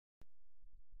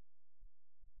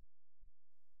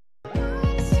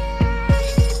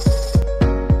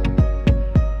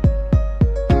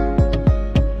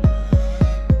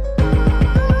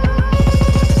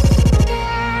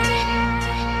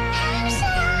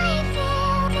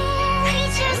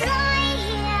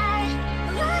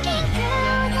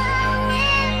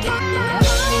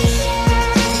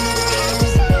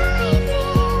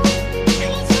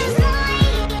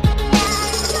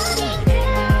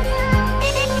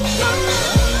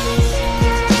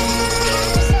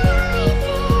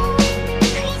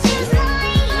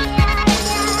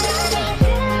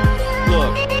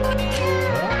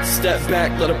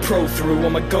back, let a pro through.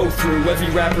 I'ma go through every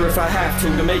rapper if I have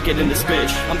to make it in this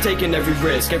bitch. I'm taking every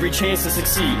risk, every chance to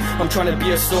succeed. I'm trying to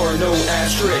be a star, no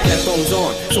asterisk. Headphones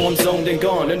on, so I'm zoned and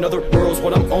gone. In other words,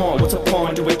 what I'm on, what's a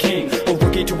pawn to a king? A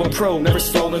rookie to a pro, never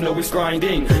stalling, always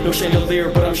grinding. No chandelier,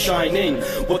 but I'm shining.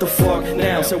 What the fuck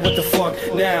now? Say what the fuck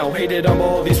now? Hated on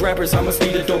all these rappers, I must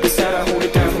be the dopest out. I hold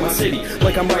it down for my city,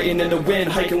 like I'm writing in the wind,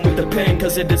 hiking with the pen,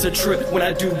 cause it is a trip when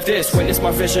I do this. Witness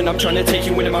my vision, I'm trying to take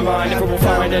you into my mind. Never will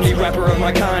find any rapper of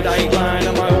my kind. I ain't lying,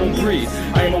 I'm my own breed.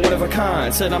 I am a one of a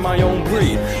kind, said I'm my own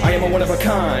breed. I am a one of a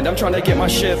kind, I'm trying to get my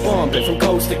shit bumping from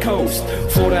coast to coast.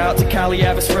 Florida out to Cali,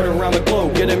 Ave, spread around the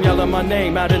globe. Get him yelling my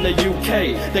name out in the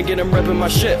UK, then get him repping my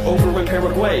shit over in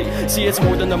Paraguay. See, it's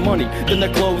more than the money, than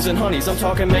the clothes and honeys. I'm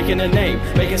talking making a name,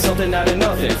 making something out of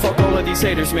nothing. Fuck all of these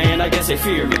haters, man, I guess they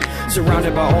fear me.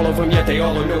 Surrounded by all of them, yet they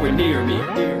all are nowhere near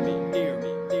me.